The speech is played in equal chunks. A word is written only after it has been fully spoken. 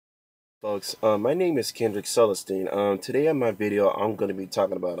Folks, my name is Kendrick Celestine. Today in my video, I'm going to be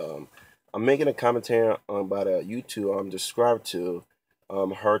talking about, I'm making a commentary about a YouTube I'm subscribed to.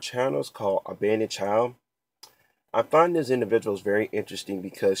 Her channel is called Abandoned Child. I find this individual is very interesting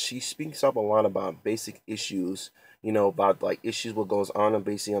because she speaks up a lot about basic issues, about like issues what goes on and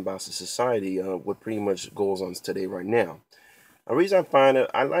basically about the society, what pretty much goes on today right now. The reason I find it,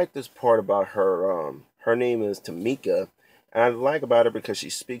 I like this part about her. Her name is Tamika, and I like about her because she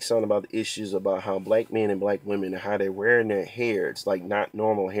speaks on about the issues about how black men and black women and how they're wearing their hair. It's like not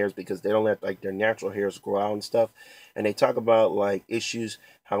normal hairs because they don't let like their natural hairs grow out and stuff. And they talk about like issues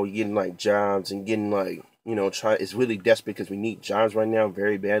how we getting like jobs and getting like try. It's really desperate because we need jobs right now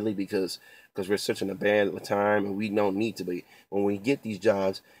very badly because we're such in a bad time and we don't need to be. When we get these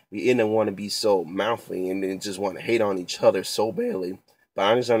jobs, we end up want to be so mouthy and then just want to hate on each other so badly. But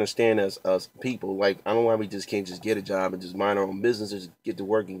I just understand as us people, like I don't know why we just can't just get a job and just mind our own business, just get to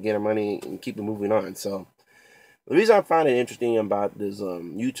work and get our money and keep it moving on. So the reason I find it interesting about this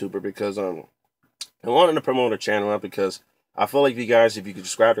YouTuber because I wanted to promote her channel up because I feel like if you could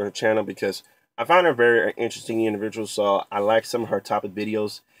subscribe to her channel because I find her very interesting individual. So I like some of her topic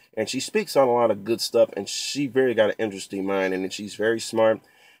videos and she speaks on a lot of good stuff and she very got an interesting mind and she's very smart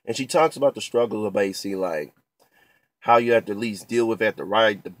and she talks about the struggle of basically like how you have to at least deal with at the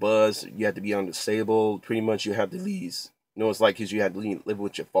ride the bus. You have to be undisabled. Pretty much you have to at least, it's like because you have to live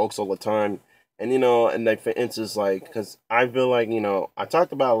with your folks all the time. And, and like for instance, like, because I feel like, I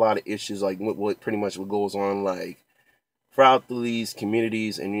talked about a lot of issues, like what pretty much what goes on, like, throughout these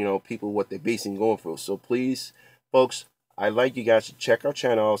communities and, people, what they're basically going through. So please, folks, I'd like you guys to check our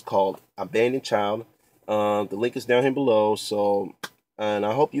channel. It's called Abandoned Child. The link is down here below. So and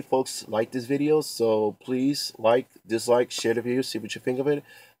I hope you folks like this video. So please like, dislike, share the video, see what you think of it.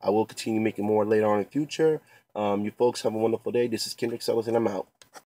 I will continue making more later on in the future. You folks have a wonderful day. This is Kendrick Sellers, and I'm out.